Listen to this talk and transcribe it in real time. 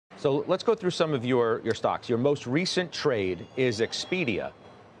So let's go through some of your stocks. Your most recent trade is Expedia.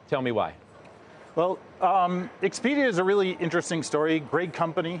 Tell me why. Well, Expedia is a really interesting story. Great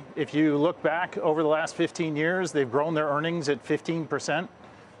company. If you look back over the last 15 years, they've grown their earnings at 15%.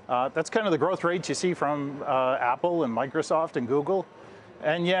 That's kind of the growth rates you see from Apple and Microsoft and Google.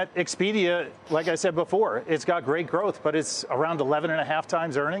 And yet Expedia, like I said before, it's got great growth, but it's around 11 and a half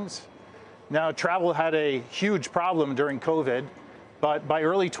times earnings. Now, travel had a huge problem during COVID, but by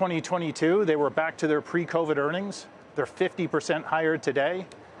early 2022, they were back to their pre-COVID earnings. They're 50% higher today,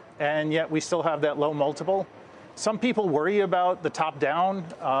 and yet we still have that low multiple. Some people worry about the top-down,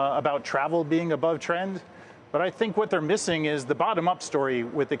 about travel being above trend, but I think what they're missing is the bottom-up story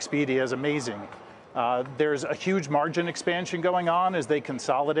with Expedia is amazing. There's a huge margin expansion going on as they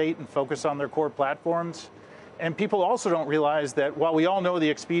consolidate and focus on their core platforms. And people also don't realize that while we all know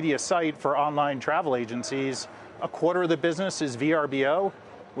the Expedia site for online travel agencies, a quarter of the business is VRBO,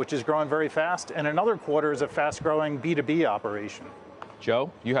 which is growing very fast, and another quarter is a fast-growing B2B operation.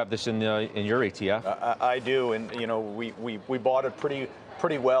 Joe, you have this in your ETF. I do, and we bought it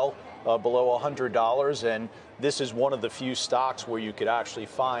pretty well below $100, and this is one of the few stocks where you could actually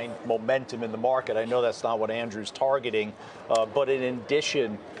find momentum in the market. I know that's not what Andrew's targeting, but in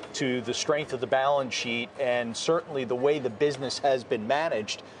addition to the strength of the balance sheet and certainly the way the business has been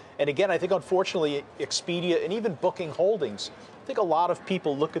managed. And again, I think unfortunately Expedia and even Booking Holdings, I think a lot of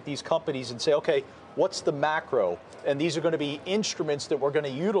people look at these companies and say, okay, what's the macro? And these are going to be instruments that we're going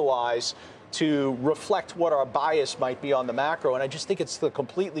to utilize to reflect what our bias might be on the macro. And I just think it's the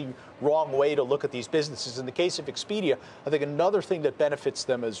completely wrong way to look at these businesses. In the case of Expedia, I think another thing that benefits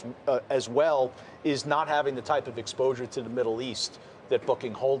them as well is not having the type of exposure to the Middle East that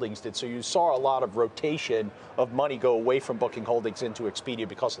Booking Holdings did. So you saw a lot of rotation of money go away from Booking Holdings into Expedia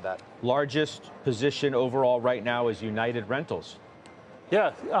because of that. Largest position overall right now is United Rentals.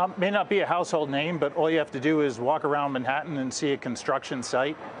 Yeah, may not be a household name, but all you have to do is walk around Manhattan and see a construction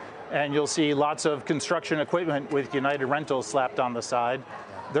site, and you'll see lots of construction equipment with United Rentals slapped on the side.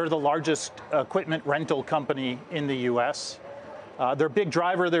 They're the largest equipment rental company in the U.S. Their big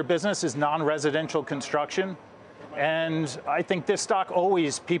driver of their business is non-residential construction. And I think this stock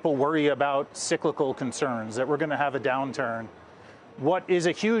always people worry about cyclical concerns, that we're going to have a downturn. What is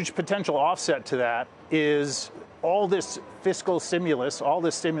a huge potential offset to that is all this fiscal stimulus,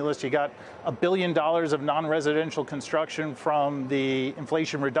 you got $1 billion of non-residential construction from the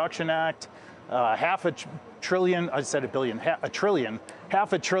Inflation Reduction Act, half a trillion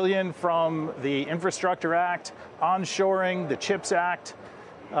from the Infrastructure Act, onshoring, the CHIPS Act.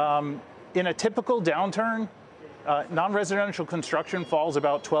 In a typical downturn, non-residential construction falls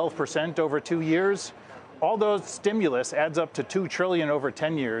about 12% over 2 years. All those stimulus adds up to $2 trillion over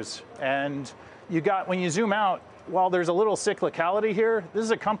 10 years. And when you zoom out, while there's a little cyclicality here, this is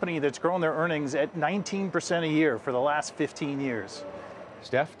a company that's grown their earnings at 19% a year for the last 15 years.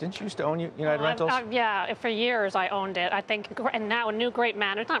 Steph, didn't you used to own United Rentals? Yeah, for years I owned it. I think, and now a new great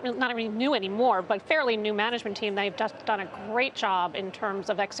manager, not really new anymore, but fairly new management team. They've just done a great job in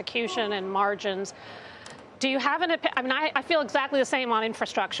terms of execution and margins. Do you have an opinion? I mean, I feel exactly the same on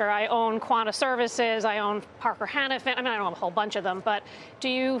infrastructure. I own Quanta Services. I own Parker Hannifin. I mean, I don't own a whole bunch of them. But do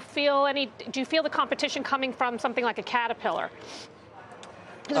you feel the competition coming from something like a Caterpillar?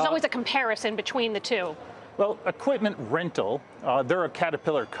 There's always a comparison between the two. Well, equipment rental, they're a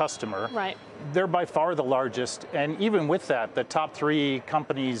Caterpillar customer. Right. They're by far the largest. And even with that, the top 3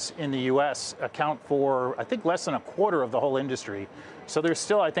 companies in the U.S. account for, I think, less than a quarter of the whole industry. So there's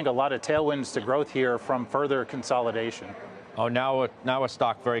still, I think, a lot of tailwinds to growth here from further consolidation. Oh, now a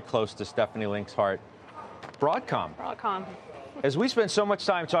stock very close to Stephanie Link's heart. Broadcom. As we spend so much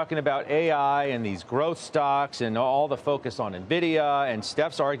time talking about AI and these growth stocks and all the focus on NVIDIA, and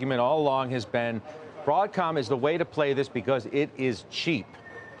Steph's argument all along has been Broadcom is the way to play this because it is cheap,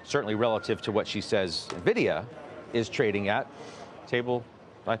 certainly relative to what she says NVIDIA is trading at. Table,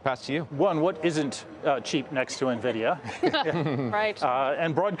 I pass to you. One, what isn't cheap next to NVIDIA? Right.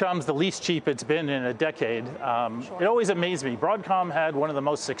 And Broadcom's the least cheap it's been in a decade. Sure. It always amazed me. Broadcom had one of the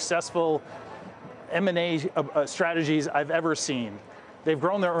most successful M&A strategies I've ever seen. They've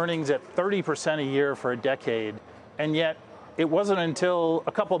grown their earnings at 30% a year for a decade, and yet it wasn't until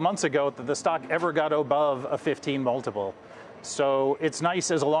a couple of months ago that the stock ever got above a 15 multiple. So it's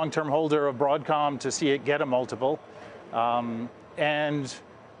nice as a long-term holder of Broadcom to see it get a multiple. And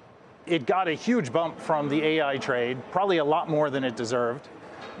it got a huge bump from the AI trade, probably a lot more than it deserved.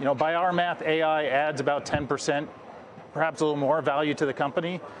 You know, by our math, AI adds about 10%, perhaps a little more value to the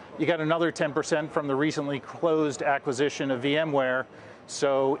company. You got another 10% from the recently closed acquisition of VMware.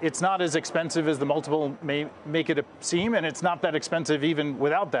 So it's not as expensive as the multiple may make it seem, and it's not that expensive even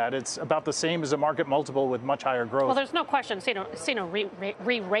without that. It's about the same as a market multiple with much higher growth. Well, there's no question. Seen a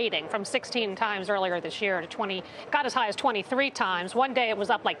re-rating from 16 times earlier this year to 20, got as high as 23 times. One day it was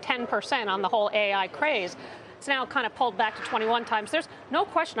up like 10% on the whole AI craze. It's now kind of pulled back to 21 times. There's no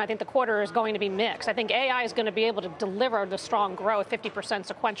question I think the quarter is going to be mixed. I think AI is going to be able to deliver the strong growth, 50%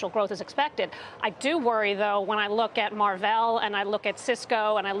 sequential growth is expected. I do worry, though, when I look at Marvell and I look at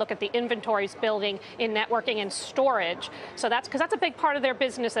Cisco and I look at the inventories building in networking and storage. So that's because that's a big part of their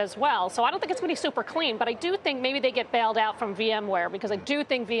business as well. So I don't think it's going to be super clean, but I do think maybe they get bailed out from VMware, because I do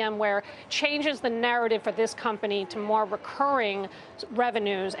think VMware changes the narrative for this company to more recurring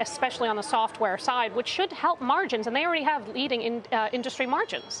revenues, especially on the software side, which should help margins, and they already have leading industry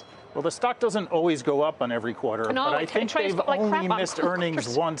margins. Well, the stock doesn't always go up on every quarter, no, but I think they've only missed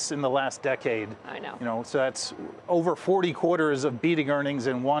earnings once in the last decade. I know. You know, so that's over 40 quarters of beating earnings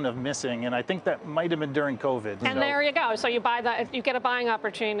and one of missing, and I think that might have been during COVID. And there you go. So you buy that, you get a buying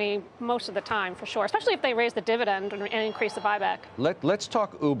opportunity most of the time for sure, especially if they raise the dividend and increase the buyback. Let's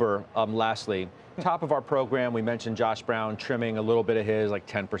talk Uber. Lastly, top of our program, we mentioned Josh Brown trimming a little bit of his, like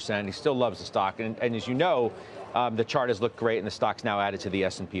 10%. He still loves the stock, and as you know, the chart has looked great, and the stock's now added to the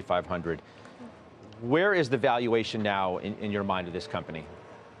S&P 500. Where is the valuation now in your mind of this company?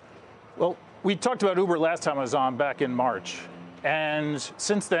 Well, we talked about Uber last time I was on back in March, and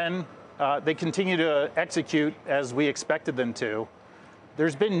since then, they continue to execute as we expected them to.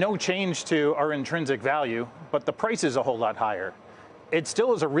 There's been no change to our intrinsic value, but the price is a whole lot higher. It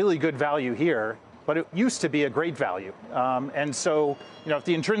still is a really good value here, but it used to be a great value. And so, you know, if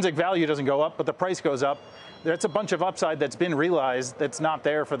the intrinsic value doesn't go up, but the price goes up, that's a bunch of upside that's been realized that's not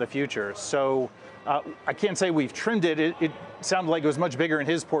there for the future. So I can't say we've trimmed it. It sounded like it was much bigger in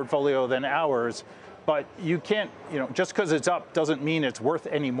his portfolio than ours, but you can't, you know, just because it's up doesn't mean it's worth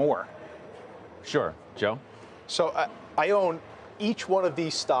any more. Sure. Joe? So I own each one of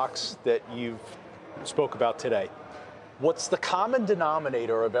these stocks that you've spoke about today. What's the common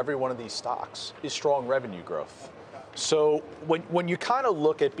denominator of every one of these stocks is strong revenue growth. So when you kind of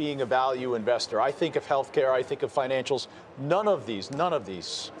look at being a value investor, I think of healthcare, I think of financials. None of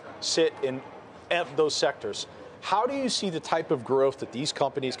these sit in those sectors. How do you see the type of growth that these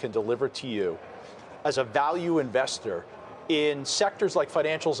companies can deliver to you as a value investor in sectors like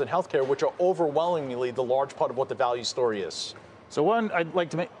financials and healthcare, which are overwhelmingly the large part of what the value story is? So one, I'd like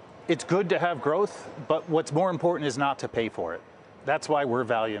to make, it's good to have growth, but what's more important is not to pay for it. That's why we're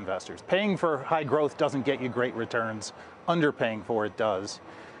value investors. Paying for high growth doesn't get you great returns. Underpaying for it does.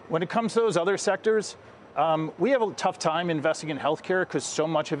 When it comes to those other sectors, we have a tough time investing in healthcare because so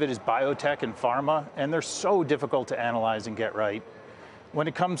much of it is biotech and pharma, and they're so difficult to analyze and get right. When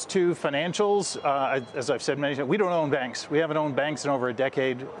it comes to financials, as I've said many times, we don't own banks. We haven't owned banks in over a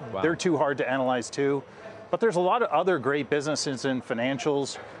decade. Wow. They're too hard to analyze too. But there's a lot of other great businesses in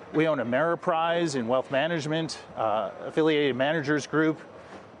financials. We own Ameriprise in wealth management, Affiliated Managers Group.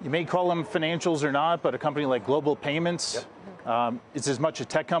 You may call them financials or not, but a company like Global Payments, it's as much a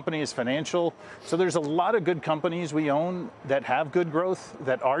tech company as financial. So there's a lot of good companies we own that have good growth,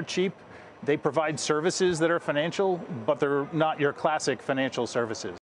 that are cheap. They provide services that are financial, but they're not your classic financial services.